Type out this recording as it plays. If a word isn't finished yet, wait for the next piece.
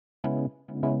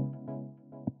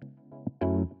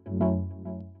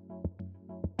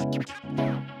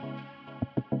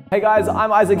Hey guys,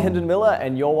 I'm Hinden-Miler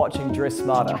and you're watching Dress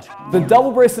Smarter. The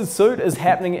double-breasted suit is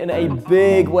happening in a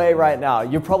big way right now.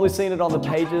 You've probably seen it on the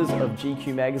pages of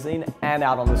GQ magazine and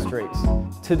out on the streets.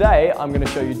 Today, I'm going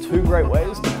to show you 2 great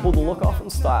ways to pull the look off in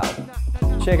style.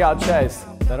 Check out Chase.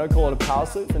 They don't call it a power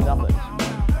suit for nothing.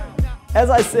 As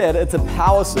I said, it's a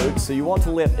power suit, so you want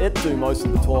to let it do most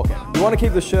of the talking. You want to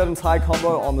keep the shirt and tie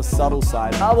combo on the subtle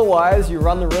side. Otherwise, you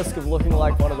run the risk of looking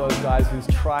like one of those guys who's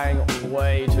trying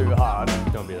way too hard.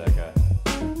 Don't be that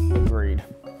guy. Agreed.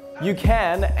 You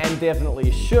can, and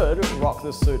definitely should, rock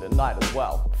this suit at night as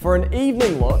well. For an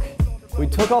evening look, we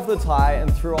took off the tie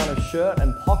and threw on a shirt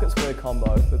and pocket square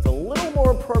combo that's a little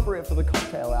more appropriate for the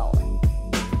cocktail hour.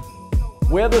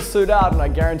 Wear this suit out and I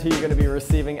guarantee you're going to be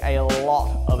receiving a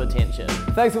lot of attention.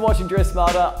 Thanks for watching Dress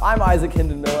Smarter. I'm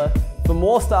Hinden-Miler. For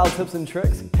more style tips and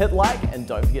tricks, hit like and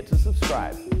don't forget to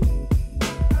subscribe.